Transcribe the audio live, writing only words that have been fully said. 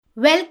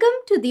Welcome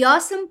to the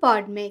Awesome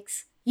Pod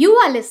Mix. You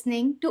are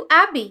listening to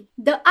Abby.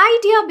 The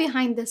idea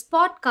behind this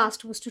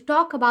podcast was to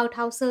talk about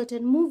how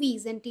certain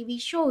movies and TV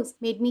shows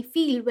made me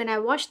feel when I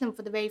watched them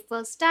for the very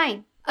first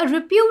time. A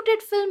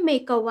reputed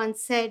filmmaker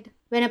once said,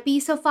 when a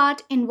piece of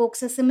art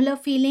invokes a similar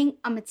feeling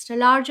amidst a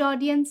large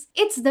audience,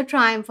 it's the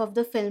triumph of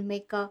the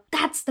filmmaker.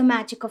 That's the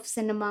magic of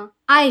cinema.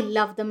 I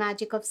love the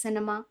magic of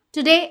cinema.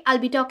 Today, I'll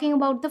be talking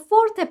about the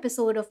fourth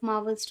episode of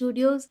Marvel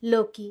Studios'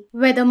 Loki.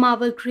 Whether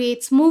Marvel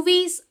creates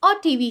movies or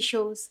TV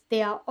shows,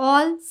 they are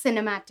all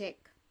cinematic.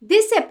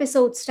 This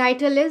episode's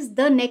title is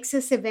The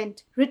Nexus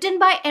Event, written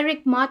by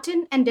Eric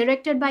Martin and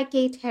directed by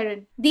Kate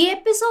Herron. The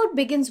episode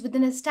begins with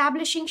an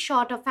establishing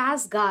shot of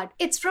Asgard.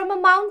 It's from a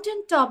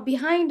mountain top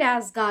behind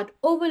Asgard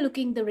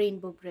overlooking the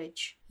Rainbow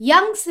Bridge.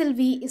 Young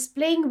Sylvie is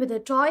playing with a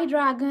toy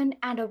dragon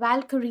and a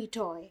Valkyrie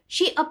toy.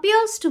 She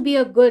appears to be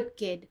a good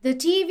kid. The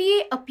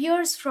TVA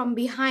appears from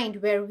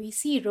behind where we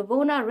see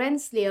Ravonna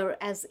Renslayer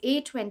as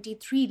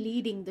A23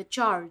 leading the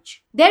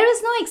charge. There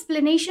is no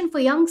explanation for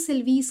young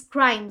Sylvie's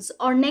crimes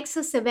or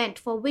Nexus event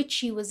for which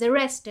she was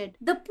arrested.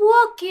 The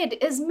poor kid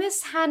is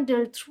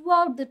mishandled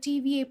throughout the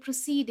TVA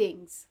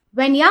proceedings.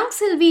 When young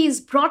Sylvie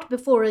is brought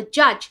before a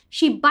judge,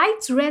 she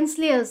bites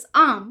Renslayer's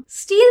arm,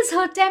 steals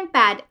her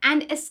tempad,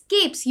 and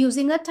escapes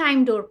using a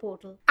time door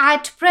portal.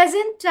 At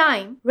present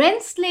time,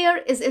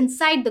 Renslayer is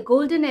inside the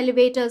golden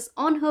elevators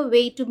on her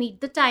way to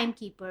meet the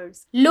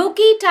timekeepers.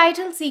 Loki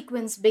title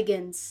sequence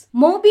begins.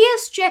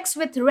 Mobius checks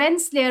with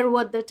Renslayer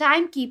what the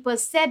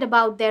timekeepers said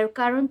about their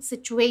current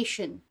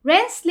situation.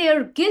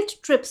 Renslayer guilt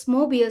trips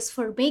Mobius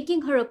for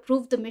making her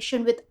approve the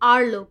mission with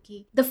our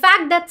Loki. The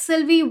fact that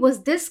Sylvie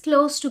was this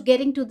close to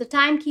getting to the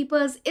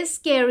timekeepers is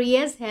scary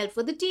as hell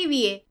for the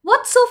TVA.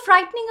 What's so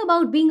frightening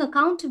about being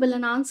accountable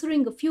and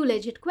answering a few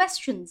legit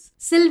questions?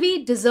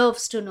 Sylvie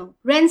deserves to know.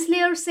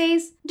 Renslayer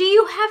says, "Do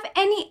you have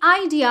any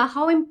idea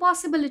how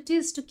impossible it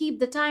is to keep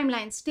the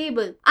timeline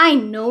stable?" I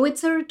know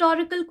it's a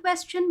rhetorical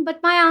question,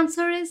 but my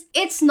answer is,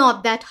 it's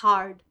not that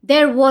hard.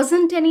 There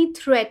wasn't any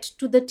threat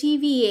to the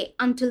TVA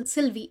until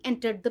Sylvie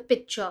entered the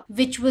picture,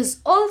 which was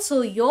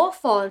also your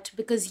fault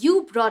because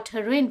you brought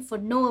her in for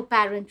no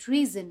apparent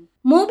reason.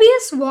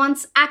 Mobius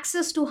wants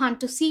access to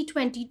Hunter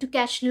C20 to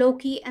catch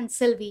Loki and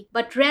Sylvie,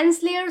 but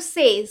Renslayer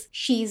says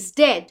she's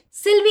dead.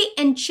 Sylvie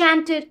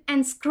enchanted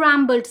and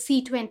scrambled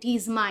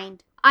C20's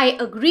mind. I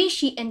agree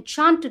she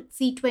enchanted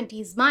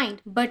C20's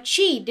mind, but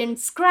she didn't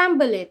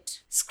scramble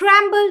it.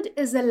 Scrambled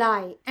is a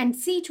lie, and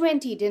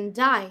C20 didn't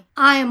die.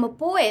 I am a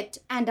poet,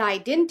 and I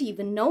didn't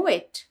even know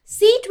it.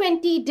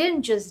 C20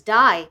 didn't just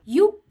die.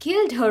 You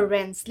killed her,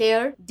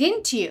 Renslayer,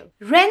 didn't you?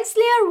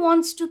 Renslayer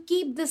wants to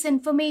keep this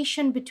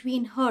information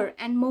between her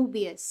and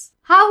Mobius.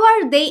 How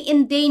are they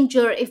in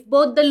danger if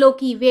both the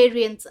Loki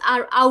variants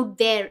are out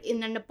there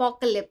in an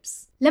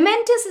apocalypse?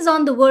 Lamentis is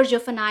on the verge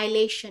of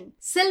annihilation.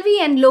 Sylvie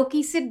and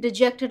Loki sit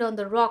dejected on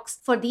the rocks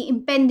for the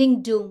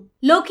impending doom.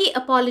 Loki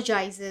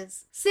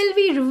apologizes.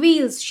 Sylvie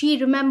reveals she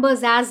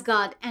remembers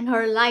Asgard and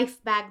her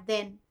life back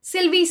then.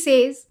 Sylvie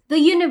says, the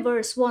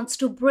universe wants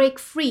to break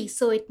free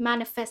so it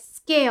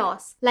manifests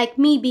chaos, like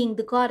me being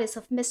the goddess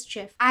of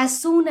mischief.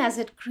 As soon as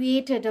it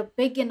created a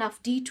big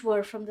enough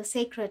detour from the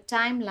sacred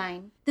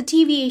timeline, the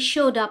TVA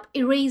showed up,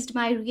 erased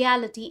my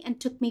reality, and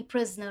took me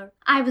prisoner.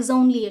 I was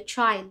only a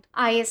child.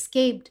 I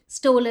escaped,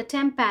 stole a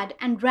tempad,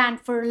 and ran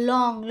for a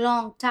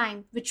long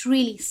time, which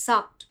really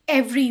sucked.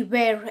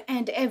 Everywhere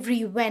and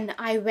every when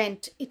I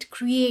went, it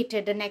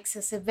created a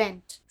Nexus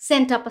event.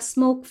 Sent up a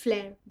smoke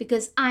flare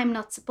because I'm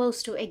not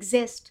supposed to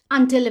exist.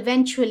 Until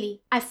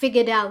eventually, I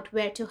figured out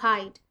where to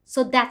hide.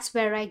 So that's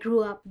where I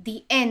grew up.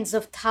 The ends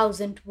of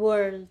 1,000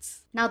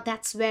 worlds. Now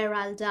that's where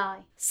I'll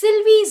die.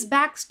 Sylvie's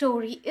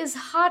backstory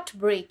is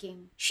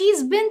heartbreaking.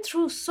 She's been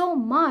through so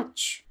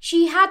much.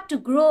 She had to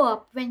grow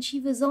up when she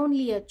was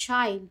only a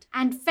child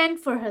and fend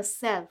for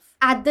herself.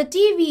 At the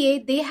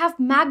TVA, they have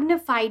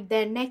magnified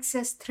their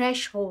Nexus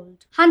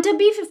threshold. Hunter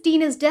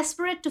B-15 is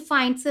desperate to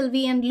find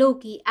Sylvie and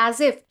Loki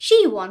as if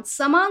she wants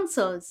some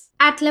answers.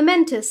 At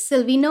Lamentis,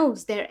 Sylvie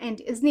knows their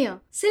end is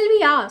near.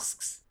 Sylvie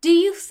asks, "Do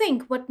you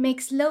think what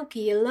makes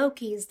Loki a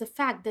Loki is the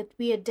fact that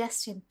we are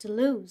destined to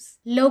lose?"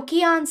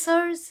 Loki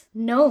answers,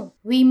 "No,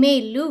 we may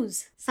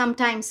lose,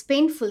 sometimes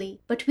painfully,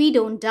 but we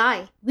don't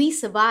die, we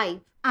survive."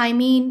 I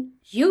mean,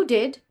 you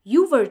did.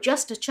 You were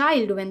just a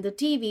child when the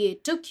TVA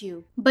took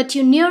you. But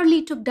you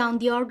nearly took down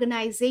the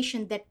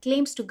organization that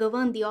claims to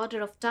govern the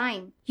order of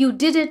time. You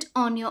did it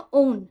on your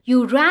own.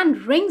 You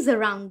ran rings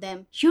around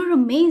them. You're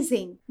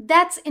amazing.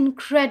 That's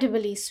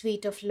incredibly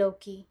sweet of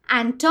Loki.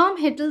 And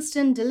Tom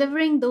Hiddleston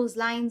delivering those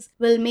lines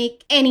will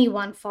make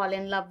anyone fall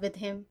in love with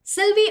him.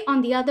 Sylvie,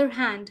 on the other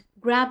hand,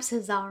 grabs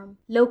his arm.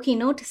 Loki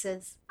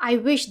notices. I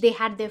wish they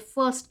had their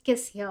first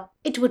kiss here.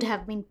 It would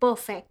have been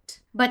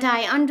perfect. But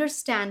I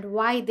understand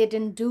why they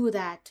didn't do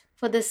that.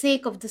 for the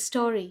sake of the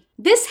story.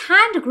 This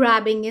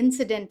hand-grabbing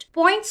incident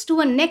points to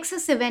a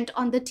Nexus event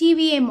on the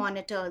TVA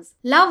monitors.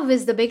 Love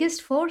is the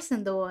biggest force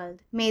in the world.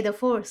 May the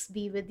force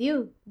be with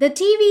you. The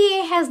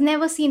TVA has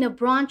never seen a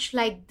branch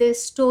like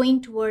this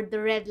towing toward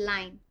the red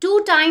line.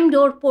 Two time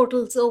door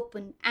portals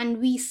open and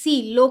we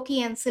see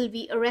Loki and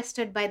Sylvie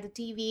arrested by the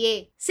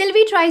TVA.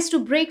 Sylvie tries to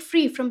break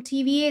free from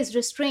TVA's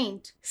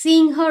restraint.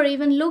 Seeing her,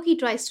 even Loki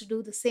tries to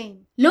do the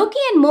same. Loki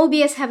and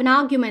Mobius have an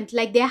argument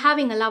like they're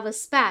having a lover's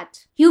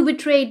spat. You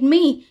betrayed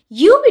me.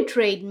 You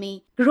betrayed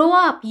me. Grow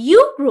up.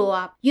 You grow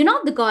up. You're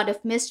not the god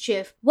of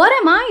mischief. What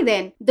am I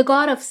then? The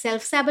god of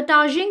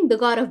self-sabotaging? The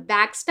god of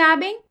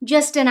backstabbing?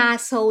 Just an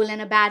asshole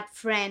and a bad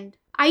friend.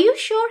 Are you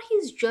sure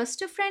he's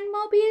just a friend,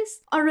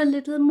 Mobius? Or a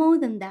little more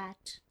than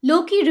that?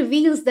 Loki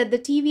reveals that the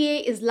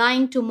TVA is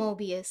lying to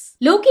Mobius.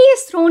 Loki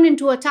is thrown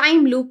into a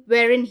time loop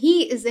wherein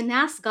he is in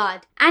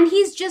Asgard and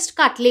he's just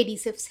cut Lady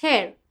Sif's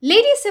hair.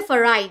 Lady Sif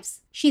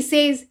arrives. She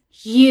says,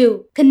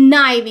 "You,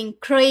 conniving,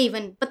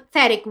 craven,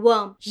 pathetic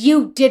worm,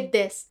 you did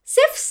this."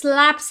 Sif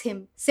slaps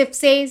him. Sif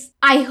says,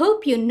 "I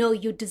hope you know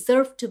you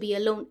deserve to be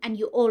alone and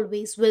you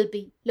always will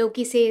be."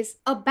 Loki says,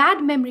 "A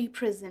bad memory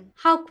prison.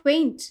 How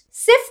quaint."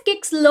 Sif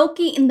kicks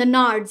Loki in the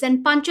nards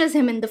and punches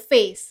him in the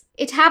face.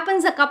 It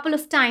happens a couple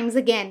of times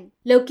again.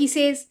 Loki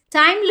says,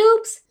 "Time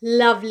loops?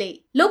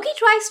 Lovely." Loki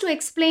tries to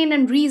explain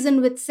and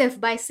reason with Sif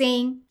by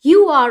saying,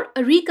 "You are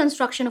a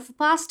reconstruction of a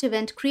past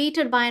event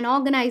created by an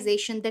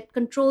organization that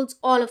controls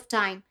all of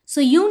time.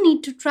 So you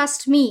need to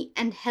trust me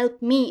and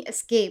help me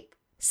escape."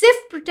 Sif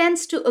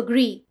pretends to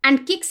agree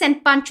and kicks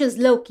and punches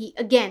Loki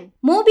again.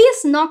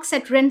 Mobius knocks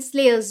at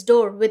Renslayer's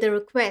door with a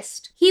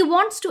request. He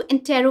wants to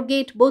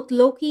interrogate both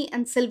Loki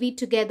and Sylvie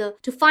together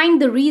to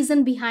find the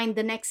reason behind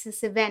the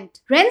Nexus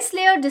event.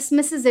 Renslayer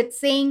dismisses it,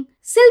 saying,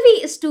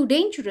 "Sylvie is too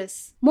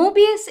dangerous."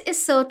 Mobius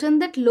is certain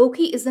that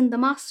Loki isn't the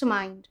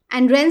mastermind.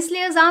 And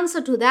Renslayer's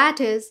answer to that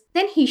is,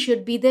 then he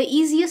should be the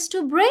easiest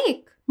to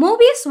break.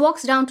 Mobius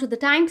walks down to the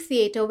Time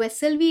Theater where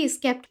Sylvie is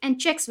kept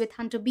and checks with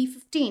Hunter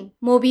B-15.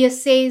 Mobius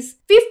says,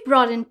 "We've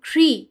brought in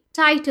Kree,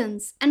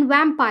 Titans, and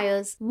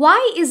vampires.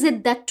 Why is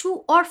it that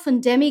two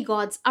orphan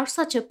demigods are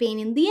such a pain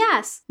in the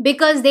ass?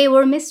 Because they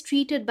were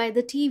mistreated by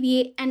the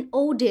TVA and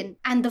Odin.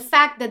 And the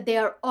fact that they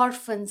are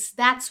orphans,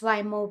 that's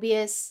why,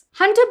 Mobius."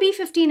 Hunter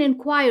B-15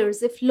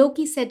 inquires if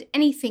Loki said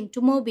anything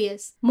to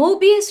Mobius.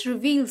 Mobius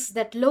reveals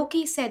that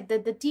Loki said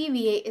that the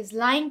TVA is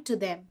lying to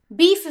them.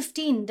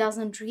 B-15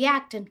 doesn't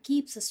react and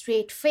keeps a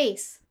straight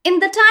face. In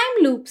the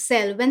time loop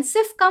cell, when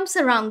Sif comes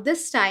around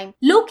this time,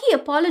 Loki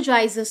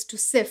apologizes to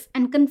Sif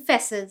and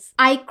confesses,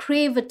 "I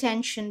crave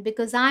attention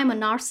because I'm a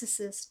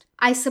narcissist.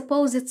 I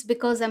suppose it's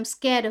because I'm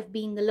scared of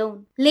being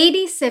alone."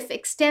 Lady Sif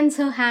extends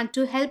her hand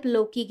to help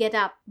Loki get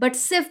up, but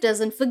Sif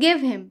doesn't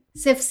forgive him.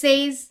 Sif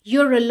says,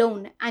 "You're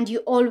alone and you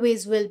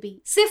always will be."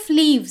 Sif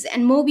leaves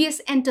and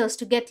Mobius enters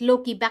to get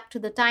Loki back to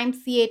the Time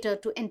Theater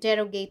to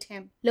interrogate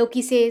him.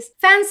 Loki says,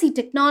 "Fancy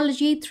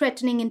technology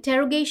threatening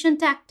interrogation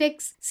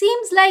tactics.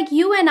 Seems like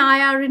you and I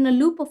are in a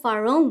loop of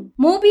our own."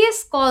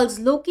 Mobius calls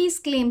Loki's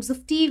claims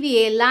of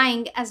TVA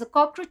lying as a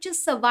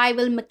cockroach's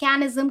survival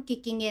mechanism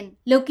kicking in.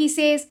 Loki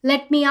says,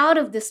 "Let me out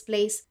of this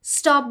place.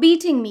 Stop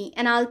beating me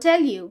and I'll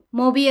tell you."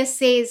 Mobius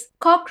says,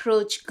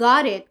 "Cockroach,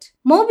 got it."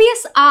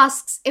 Mobius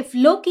asks if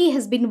Loki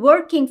has been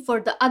working for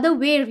the other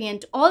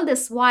variant all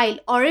this while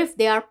or if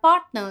they are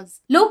partners.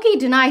 Loki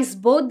denies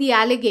both the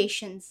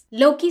allegations.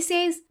 Loki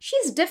says,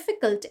 "She's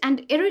difficult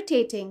and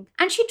irritating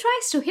and she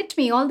tries to hit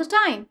me all the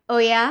time." Oh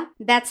yeah?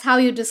 That's how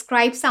you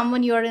describe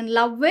someone you're in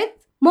love with?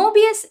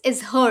 Mobius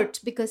is hurt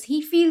because he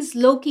feels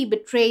Loki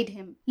betrayed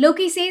him.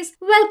 Loki says,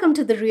 "Welcome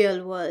to the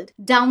real world.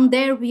 Down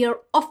there we are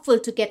awful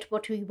to get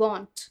what we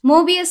want."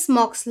 Mobius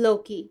mocks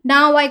Loki.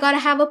 "Now I gotta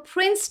have a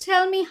prince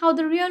tell me how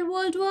the real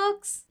world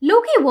works?"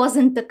 Loki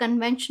wasn't the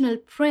conventional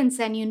prince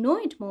and you know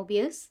it,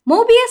 Mobius.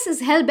 Mobius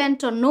is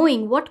hell-bent on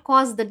knowing what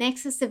caused the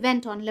Nexus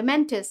event on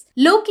Lamentis.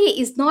 Loki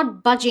is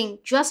not budging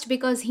just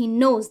because he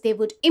knows they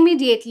would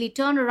immediately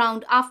turn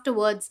around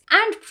afterwards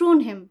and prune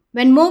him.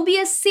 When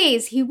Mobius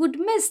says he would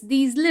miss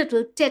these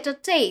little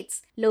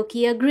tete-a-tetes,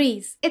 Loki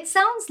agrees. It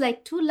sounds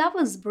like two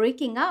lovers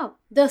breaking up.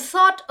 The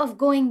thought of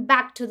going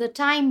back to the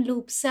time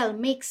loop cell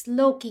makes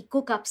Loki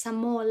cook up some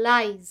more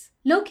lies.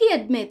 Loki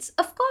admits,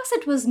 "Of course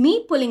it was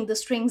me pulling the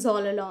strings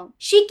all along.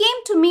 She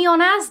came to me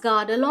on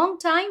Asgard a long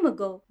time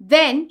ago.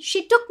 Then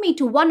she took me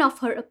to one of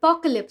her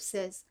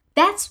apocalypses.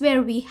 That's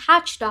where we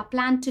hatched our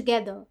plan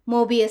together."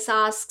 Mobius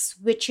asks,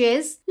 "Which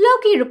is?"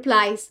 Loki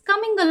replies,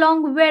 "Coming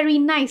along very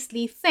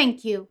nicely,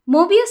 thank you."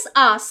 Mobius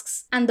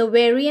asks, "And the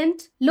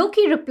variant?"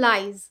 Loki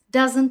replies,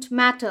 "Doesn't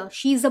matter,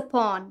 she's a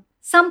pawn.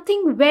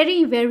 Something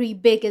very, very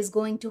big is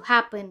going to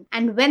happen,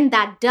 and when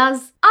that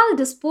does, I'll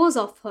dispose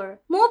of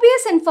her."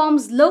 Mobius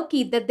informs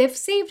Loki that they've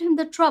saved him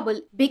the trouble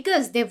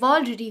because they've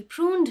already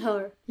pruned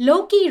her.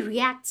 Loki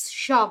reacts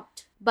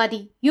shocked.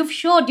 "Buddy, you've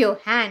showed your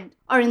hand,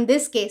 or in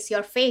this case,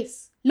 your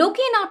face."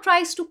 Loki now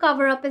tries to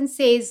cover up and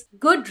says,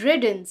 "Good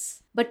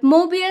riddance." But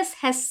Mobius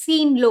has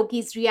seen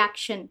Loki's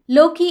reaction.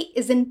 Loki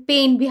is in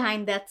pain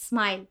behind that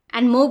smile,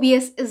 and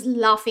Mobius is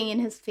laughing in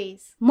his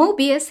face.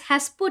 Mobius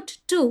has put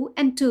two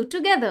and two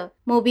together.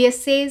 Mobius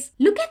says,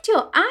 "Look at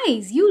your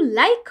eyes, you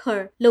like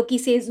her." Loki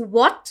says,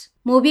 "What?"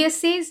 Mobius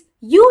says,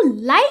 "You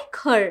like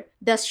her.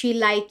 Does she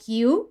like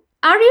you?"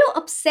 Are you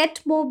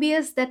upset,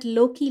 Mobius, that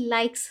Loki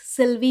likes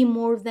Sylvie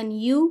more than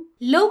you?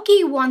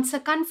 Loki wants a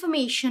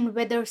confirmation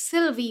whether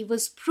Sylvie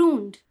was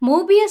pruned.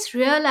 Mobius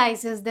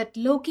realizes that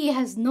Loki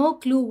has no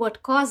clue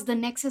what caused the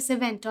Nexus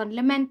event on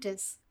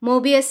Lamentis.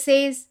 Mobius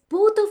says,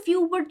 "Both of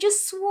you were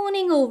just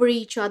swooning over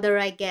each other,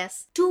 I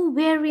guess. Two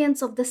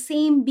variants of the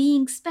same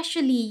being,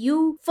 especially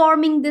you,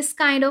 forming this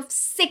kind of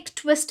sick,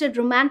 twisted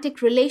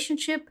romantic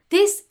relationship.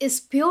 This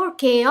is pure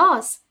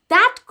chaos.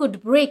 That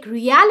could break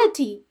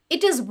reality.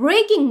 It is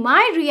breaking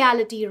my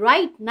reality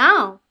right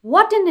now.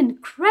 What an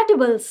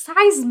incredible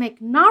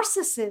seismic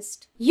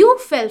narcissist. You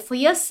fell for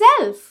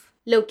yourself."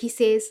 Loki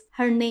says,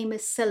 "Her name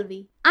is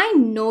Sylvie." I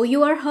know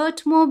you are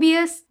hurt,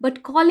 Mobius,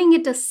 but calling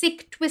it a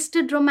sick,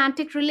 twisted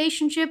romantic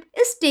relationship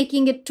is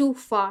taking it too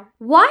far.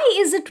 Why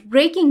is it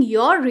breaking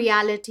your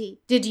reality?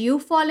 Did you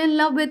fall in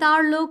love with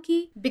our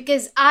Loki?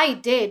 Because I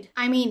did.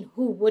 I mean,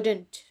 who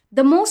wouldn't?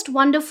 The most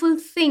wonderful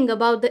thing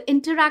about the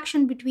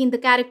interaction between the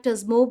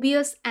characters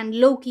Mobius and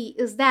Loki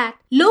is that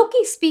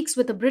Loki speaks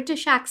with a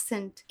British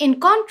accent. In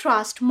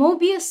contrast,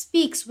 Mobius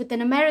speaks with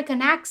an American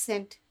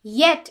accent.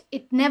 Yet,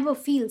 it never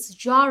feels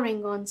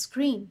jarring on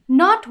screen.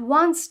 Not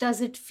once does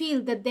it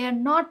feel that they are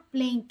not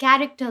playing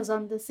characters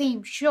on the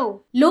same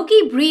show.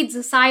 Loki breathes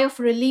a sigh of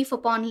relief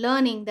upon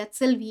learning that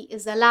Sylvie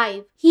is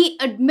alive. He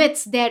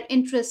admits their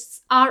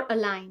interests are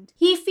aligned.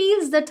 He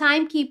feels the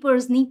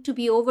timekeepers need to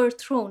be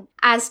overthrown,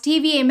 as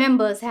TVA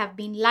members have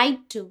been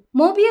lied to.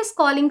 Mobius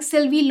calling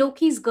Sylvie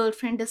Loki's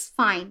girlfriend is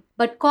fine,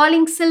 but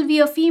calling Sylvie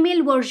a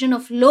female version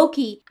of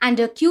Loki and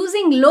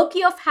accusing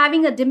Loki of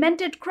having a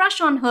demented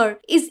crush on her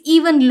is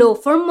even low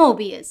for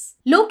Mobius.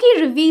 Loki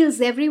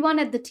reveals everyone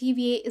at the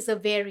TVA is a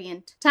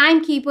variant.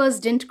 Timekeepers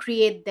didn't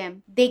create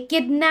them. They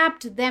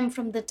kidnapped them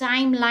from the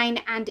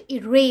timeline and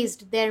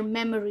erased their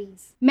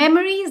memories.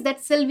 Memories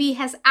that Sylvie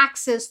has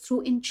access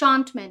through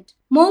enchantment.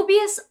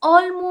 Mobius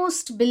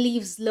almost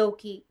believes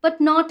Loki, but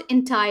not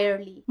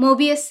entirely.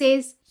 Mobius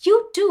says,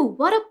 "You two,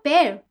 what a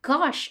pair.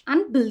 Gosh,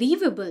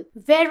 unbelievable.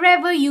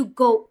 Wherever you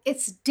go,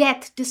 it's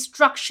death,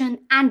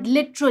 destruction, and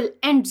literal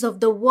ends of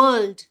the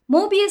world."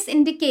 Mobius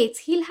indicates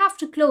he'll have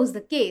to close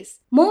the case.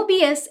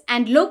 Mobius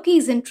and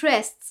Loki's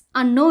interests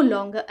are no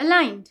longer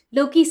aligned.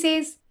 Loki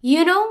says,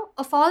 "You know,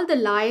 of all the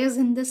liars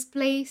in this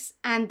place,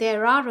 and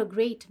there are a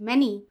great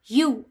many,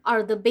 you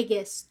are the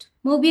biggest."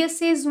 Mobius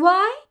says,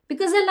 "Why?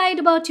 Because I lied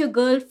about your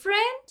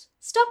girlfriend?"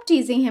 "Stop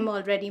teasing him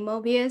already,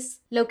 Mobius."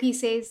 Loki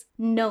says,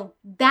 "No,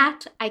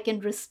 that I can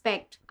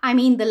respect. I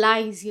mean the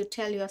lies you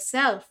tell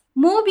yourself."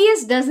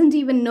 Mobius doesn't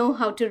even know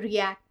how to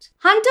react.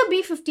 Hunter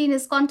B-15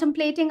 is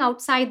contemplating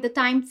outside the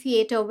time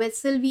theater where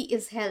Sylvie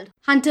is held.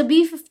 Hunter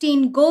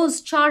B-15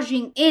 goes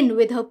charging in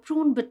with her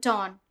prune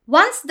baton.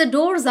 Once the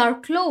doors are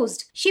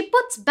closed, she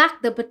puts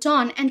back the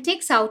baton and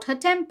takes out her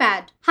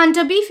tempad.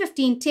 Hunter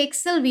B-15 takes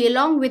Sylvie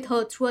along with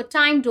her through a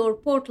time door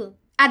portal.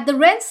 At the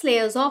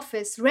Renslayer's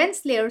office,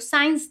 Renslayer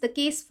signs the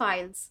case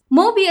files.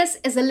 Mobius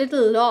is a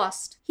little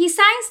lost. He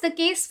signs the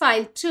case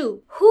file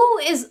too. Who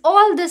is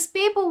all this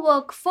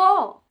paperwork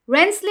for?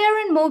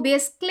 Renslayer and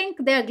Mobius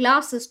clink their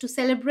glasses to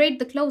celebrate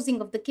the closing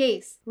of the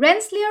case.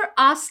 Renslayer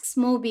asks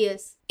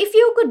Mobius, "If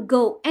you could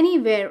go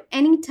anywhere,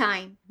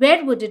 anytime,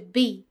 where would it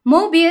be?"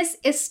 Mobius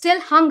is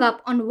still hung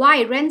up on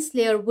why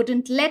Renslayer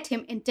wouldn't let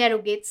him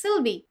interrogate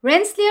Sylvie.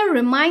 Renslayer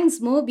reminds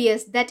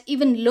Mobius that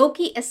even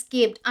Loki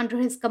escaped under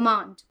his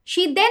command.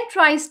 She then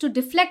tries to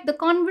deflect the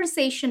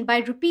conversation by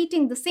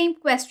repeating the same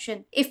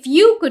question. If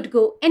you could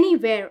go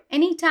anywhere,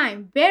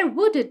 anytime, where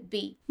would it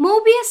be?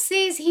 Mobius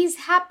says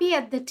he's happy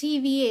at the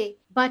TVA,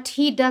 but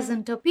he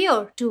doesn't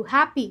appear too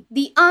happy.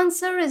 The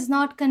answer is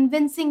not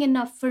convincing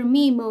enough for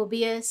me,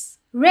 Mobius.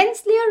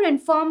 Renslayer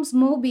informs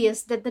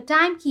Mobius that the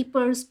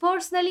timekeepers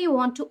personally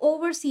want to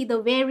oversee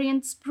the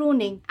variant's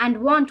pruning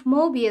and want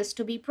Mobius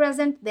to be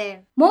present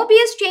there.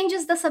 Mobius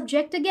changes the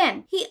subject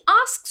again. He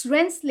asks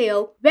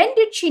Renslayer when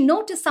did she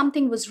notice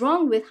something was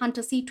wrong with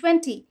Hunter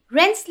C-20.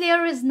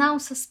 Renslayer is now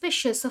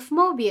suspicious of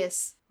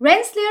Mobius.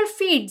 Renslayer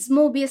feeds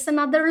Mobius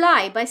another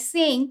lie by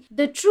saying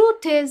the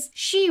truth is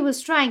she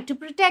was trying to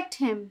protect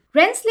him.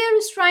 Renslayer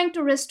is trying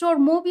to restore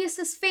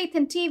Mobius's faith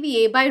in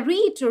TVA by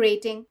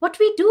reiterating what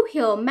we do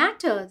here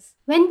matters.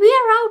 When we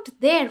are out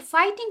there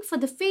fighting for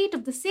the fate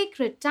of the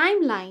sacred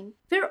timeline,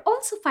 we're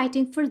also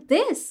fighting for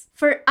this,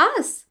 for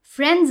us,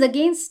 friends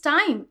against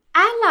time,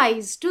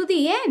 allies to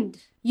the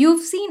end.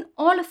 You've seen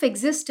all of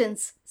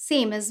existence,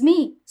 same as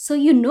me, so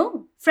you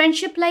know.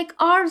 Friendship like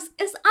ours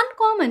is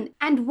uncommon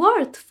and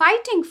worth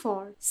fighting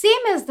for,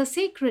 same as the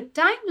sacred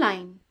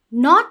timeline.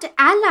 Not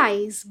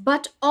allies,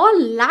 but all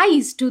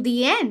lies to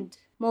the end.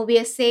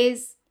 Mobius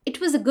says, "It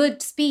was a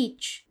good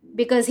speech,"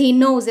 because he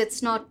knows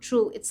it's not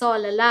true, it's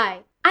all a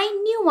lie. "I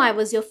knew I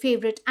was your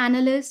favorite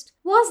analyst,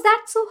 Was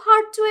that so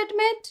hard to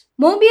admit?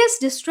 Mobius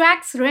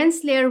distracts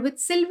Renslayer with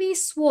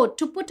Sylvie's sword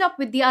to put up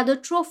with the other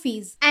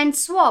trophies and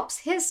swaps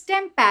his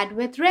tempad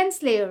with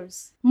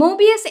Renslayer's.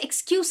 Mobius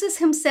excuses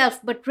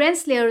himself, but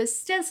Renslayer is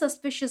still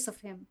suspicious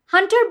of him.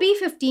 Hunter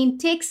B-15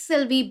 takes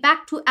Sylvie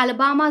back to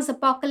Alabama's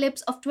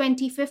apocalypse of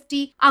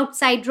 2050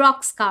 outside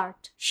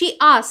Roxcart. She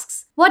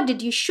asks, "What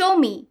did you show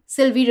me?"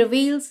 Sylvie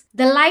reveals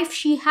the life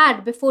she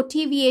had before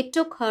TVA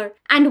took her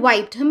and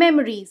wiped her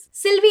memories.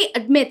 Sylvie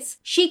admits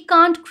she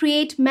can't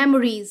create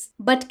memories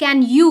but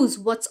can use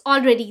what's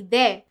already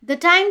there. The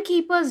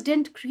Timekeepers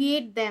didn't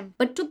create them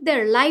but took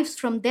their lives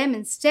from them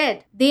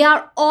instead. They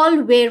are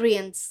all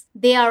variants.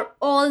 They are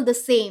all the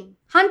same.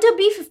 Hunter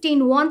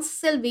B-15 wants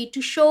Sylvie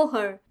to show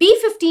her.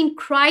 B-15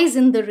 cries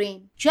in the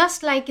rain,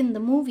 just like in the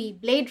movie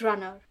Blade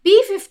Runner.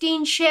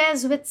 B-15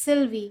 shares with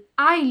Sylvie,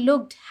 "I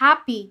looked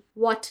happy.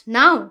 What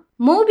now?"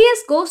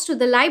 Mobius goes to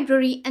the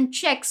library and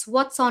checks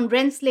what's on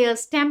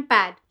Renslayer's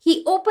tempad.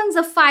 He opens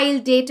a file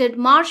dated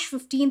March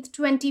 15th,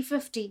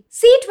 2050.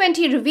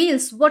 C-20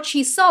 reveals what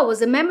she saw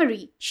was a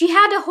memory. She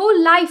had a whole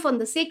life on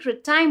the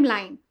sacred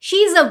timeline.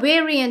 She's a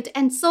variant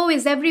and so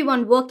is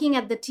everyone working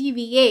at the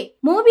TVA.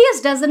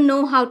 Mobius doesn't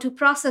know how to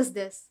process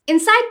this.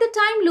 Inside the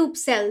time loop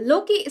cell,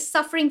 Loki is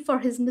suffering for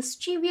his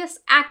mischievous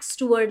acts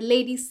toward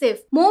Lady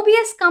Sif.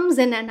 Mobius comes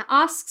in and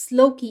asks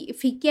Loki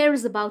if he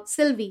cares about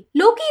Sylvie.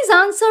 Loki's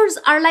answers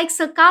are like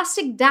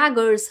sarcastic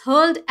daggers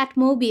hurled at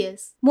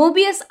Mobius.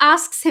 Mobius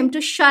asks him to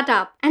shut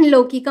up, and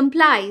Loki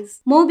complies.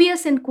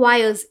 Mobius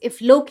inquires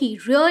if Loki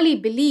really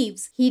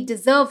believes he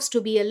deserves to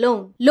be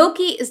alone.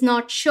 Loki is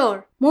not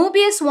sure.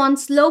 Mobius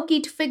wants Loki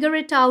to figure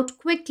it out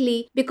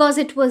quickly because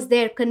it was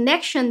their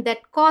connection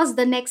that caused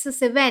the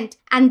Nexus event,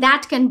 and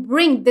that can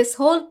bring this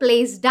whole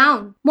place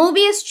down.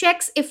 Mobius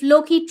checks if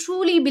Loki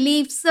truly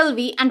believed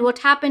Sylvie and what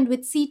happened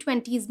with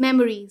C-20's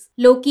memories.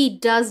 Loki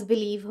does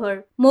believe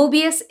her.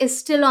 Mobius is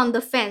still on the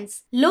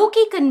fence.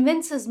 Loki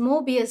convinces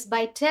Mobius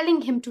by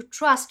telling him to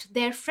trust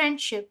their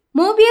friendship.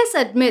 Mobius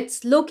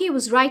admits Loki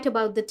was right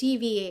about the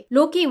TVA.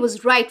 Loki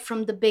was right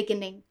from the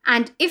beginning.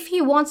 And if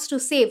he wants to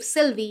save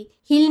Sylvie,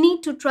 he'll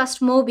need to trust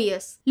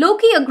Mobius.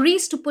 Loki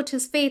agrees to put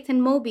his faith in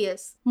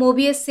Mobius.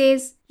 Mobius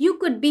says, "You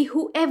could be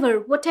whoever,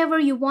 whatever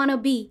you wanna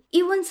be,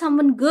 even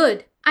someone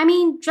good. I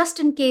mean, just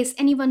in case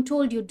anyone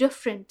told you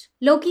different."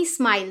 Loki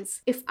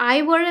smiles. If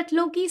I were at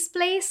Loki's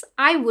place,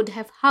 I would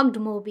have hugged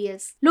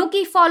Mobius.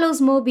 Loki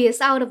follows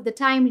Mobius out of the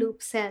time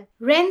loop cell.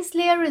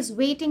 Renslayer is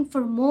waiting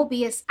for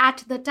Mobius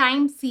at the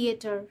time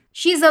theater.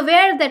 She's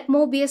aware that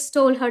Mobius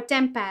stole her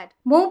tempad.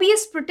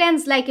 Mobius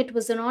pretends like it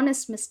was an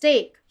honest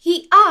mistake.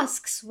 He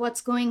asks,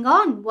 "What's going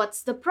on?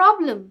 What's the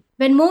problem?"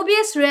 When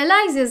Mobius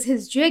realizes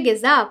his jig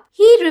is up,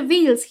 he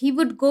reveals he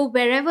would go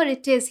wherever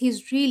it is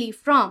he's really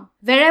from,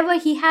 wherever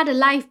he had a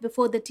life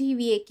before the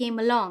TVA came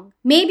along.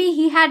 Maybe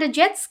he had a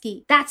jet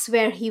ski. That's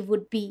where he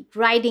would be,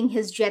 riding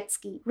his jet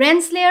ski.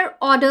 Renslayer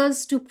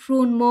orders to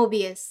prune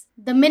Mobius.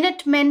 The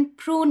Minutemen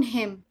prune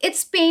him.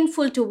 It's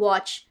painful to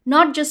watch,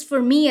 not just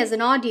for me as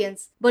an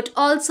audience, but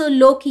also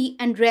Loki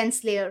and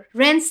Renslayer.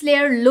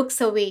 Renslayer looks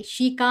away.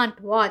 She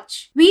can't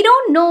watch. We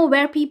don't know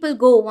where people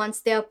go once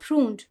they are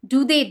pruned.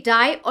 Do they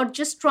die or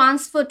just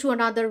transfer to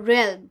another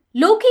realm?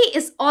 Loki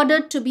is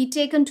ordered to be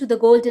taken to the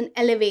golden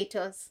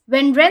elevators.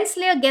 When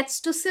Renslayer gets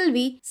to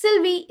Sylvie,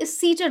 Sylvie is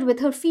seated with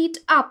her feet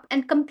up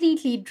and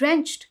completely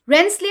drenched.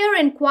 Renslayer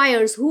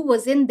inquires who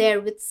was in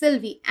there with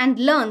Sylvie and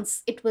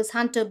learns it was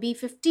Hunter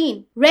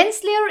B-15.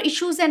 Renslayer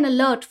issues an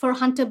alert for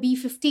Hunter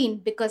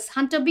B-15 because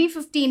Hunter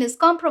B-15 is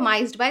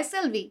compromised by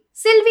Sylvie.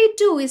 Sylvie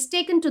too is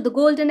taken to the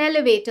golden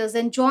elevators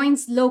and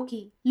joins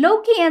Loki.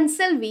 Loki and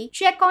Sylvie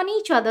check on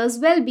each other's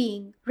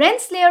well-being.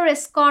 Renslayer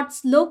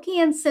escorts Loki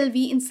and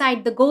Sylvie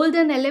inside the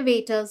golden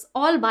elevators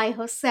all by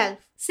herself.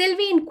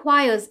 Sylvie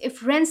inquires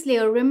if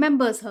Renslayer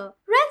remembers her.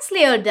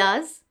 Renslayer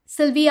does.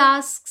 Sylvie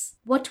asks,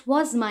 "What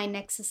was my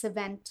Nexus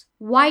event?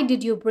 Why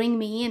did you bring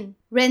me in?"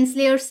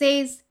 Renslayer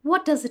says,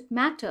 "What does it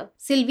matter?"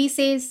 Sylvie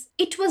says,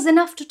 "It was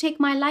enough to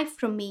take my life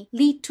from me.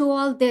 Lead to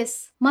all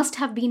this. Must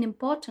have been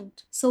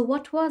important. So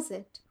what was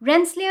it?"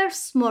 Renslayer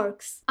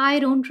smirks. "I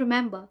don't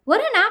remember."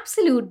 What an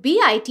absolute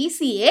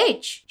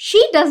bitch.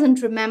 She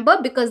doesn't remember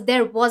because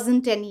there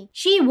wasn't any.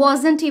 She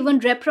wasn't even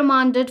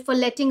reprimanded for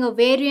letting a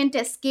variant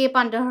escape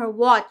under her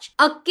watch.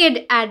 A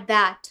kid at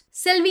that.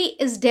 Sylvie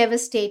is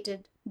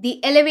devastated.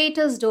 The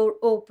elevator's door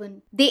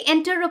open. They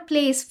enter a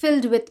place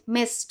filled with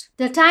mist.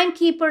 The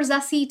timekeepers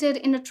are seated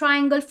in a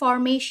triangle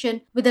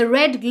formation with a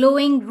red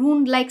glowing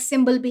rune-like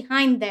symbol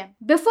behind them.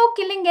 Before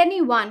killing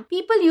anyone,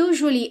 people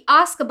usually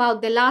ask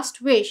about their last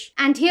wish,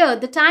 and here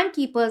the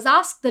timekeepers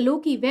ask the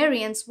Loki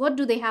variants what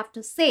do they have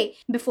to say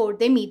before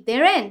they meet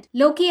their end.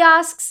 Loki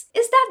asks,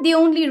 "Is that the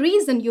only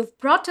reason you've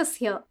brought us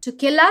here? To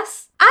kill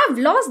us?" I've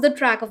lost the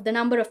track of the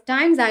number of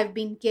times I've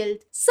been killed.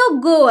 So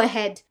go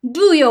ahead,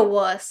 do your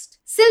worst.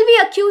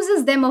 Sylvie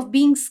accuses them of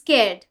being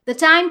scared. The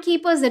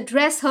timekeepers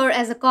address her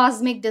as a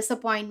cosmic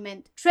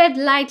disappointment. Tread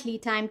lightly,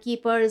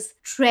 timekeepers.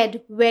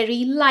 Tread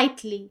very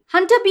lightly.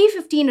 Hunter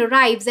B-15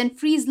 arrives and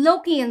frees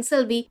Loki and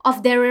Sylvie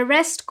of their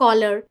arrest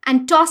collar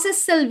and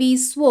tosses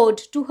Sylvie's sword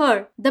to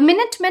her. The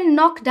Minutemen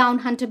knock down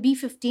Hunter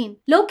B-15.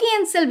 Loki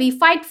and Sylvie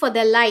fight for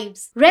their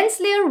lives.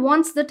 Renslayer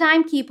wants the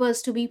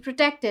timekeepers to be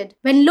protected.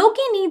 When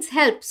Loki needs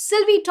help,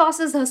 Sylvie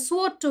tosses her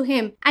sword to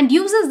him and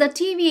uses the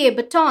TVA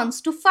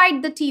batons to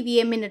fight the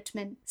TVA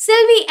Minutemen.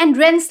 Sylvie and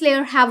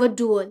Renslayer have a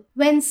duel.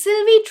 When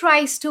Sylvie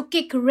tries to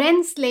kick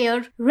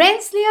Renslayer,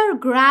 Renslayer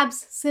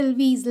grabs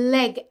Sylvie's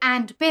leg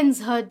and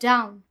pins her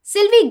down.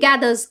 Sylvie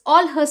gathers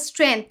all her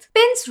strength,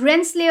 pins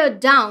Renslayer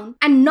down,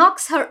 and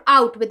knocks her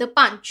out with a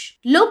punch.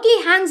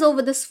 Loki hands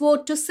over the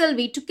sword to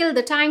Sylvie to kill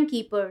the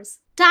timekeepers.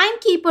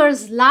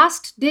 Timekeepers'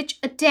 last-ditch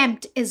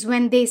attempt is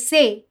when they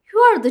say, "You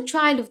are the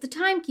child of the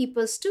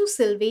timekeepers too,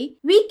 Sylvie.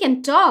 We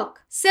can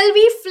talk."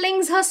 Sylvie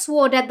flings her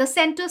sword at the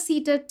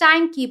center-seated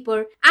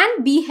timekeeper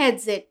and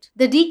beheads it.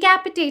 The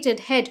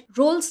decapitated head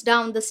rolls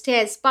down the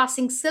stairs,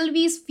 passing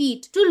Sylvie's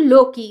feet to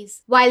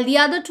Loki's, while the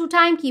other two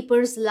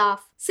timekeepers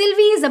laugh.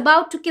 Sylvie is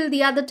about to kill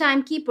the other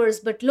timekeepers,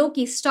 but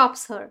Loki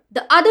stops her.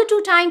 The other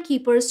two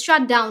timekeepers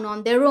shut down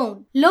on their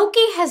own.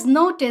 Loki has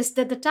noticed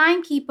that the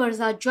timekeepers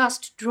are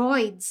just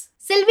droids.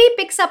 Sylvie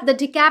picks up the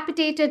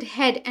decapitated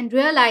head and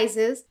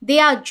realizes they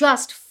are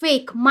just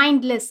fake,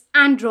 mindless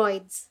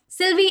androids.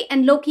 Sylvie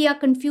and Loki are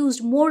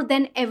confused more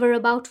than ever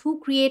about who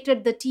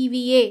created the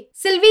TVA.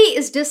 Sylvie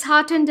is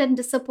disheartened and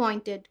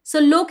disappointed, so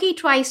Loki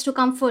tries to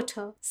comfort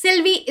her.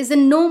 Sylvie is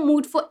in no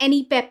mood for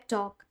any pep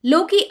talk.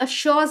 Loki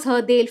assures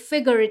her they'll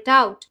figure it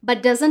out,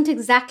 but doesn't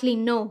exactly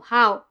know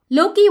how.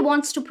 Loki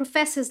wants to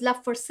profess his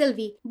love for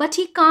Sylvie, but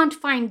he can't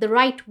find the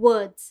right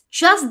words.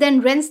 Just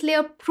then,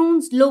 Renslayer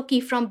prunes Loki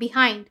from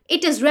behind.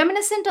 It is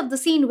reminiscent of the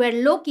scene where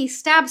Loki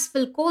stabs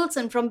Phil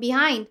Coulson from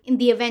behind in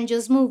the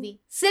Avengers movie.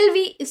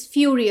 Sylvie is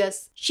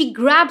furious. She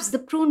grabs the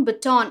prune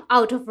baton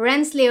out of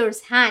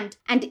Renslayer's hand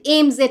and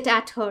aims it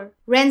at her.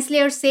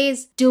 Renslayer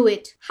says, "Do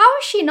it." How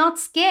is she not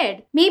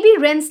scared? Maybe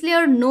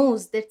Renslayer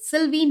knows that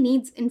Sylvie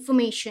needs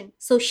information,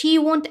 so she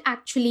won't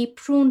actually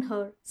prune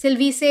her.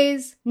 Sylvie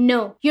says,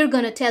 "No, you're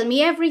gonna tell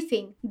me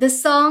everything." The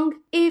song,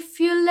 "If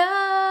You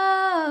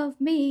Love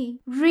Me,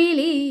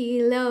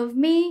 Really Love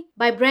Me"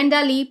 by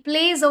Brenda Lee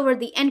plays over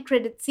the end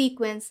credit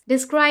sequence,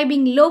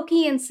 describing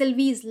Loki and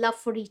Sylvie's love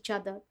for each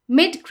other.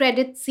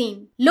 Mid-credit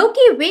scene.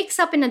 Loki wakes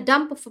up in a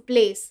dump of a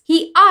place.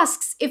 He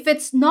asks if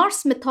it's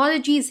Norse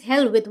mythology's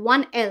hell with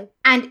one L,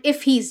 and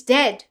if he's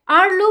dead.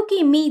 Our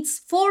Loki meets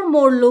 4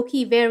 more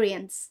Loki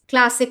variants.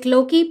 Classic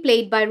Loki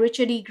played by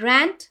Richard E.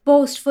 Grant,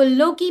 Boastful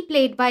Loki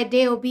played by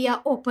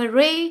Deobia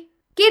Opere,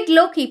 Kid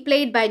Loki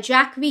played by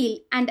Jack Wheel,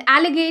 and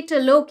Alligator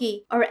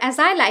Loki, or as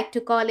I like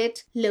to call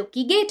it,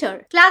 Loki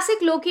Gator.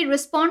 Classic Loki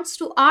responds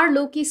to our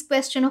Loki's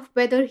question of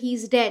whether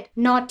he's dead.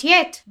 "Not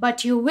yet,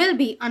 but you will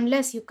be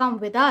unless you come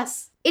with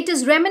us." It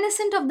is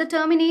reminiscent of the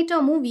Terminator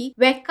movie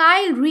where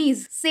Kyle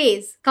Reese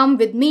says, "Come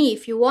with me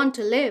if you want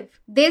to live."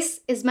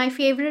 This is my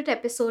favorite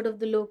episode of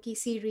the Loki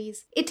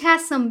series. It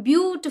has some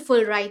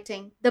beautiful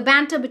writing. The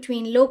banter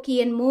between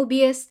Loki and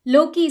Mobius,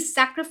 Loki's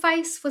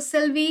sacrifice for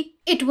Sylvie.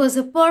 It was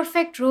a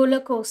perfect roller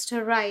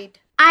coaster ride.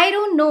 I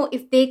don't know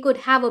if they could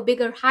have a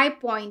bigger high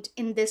point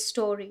in this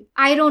story.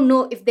 I don't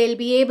know if they'll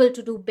be able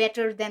to do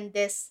better than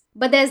this.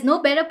 But there's no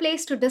better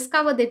place to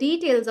discover the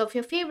details of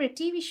your favorite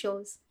TV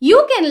shows.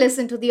 You can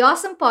listen to the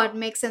Awesome Pod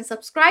Mix and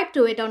subscribe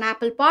to it on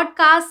Apple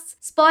Podcasts,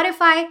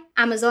 Spotify,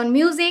 Amazon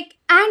Music,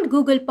 and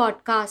Google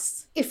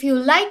Podcasts. If you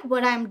like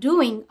what I'm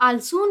doing,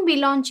 I'll soon be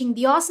launching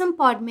the Awesome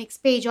Pod Mix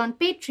page on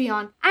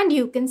Patreon, and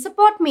you can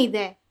support me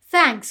there.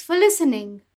 Thanks for listening.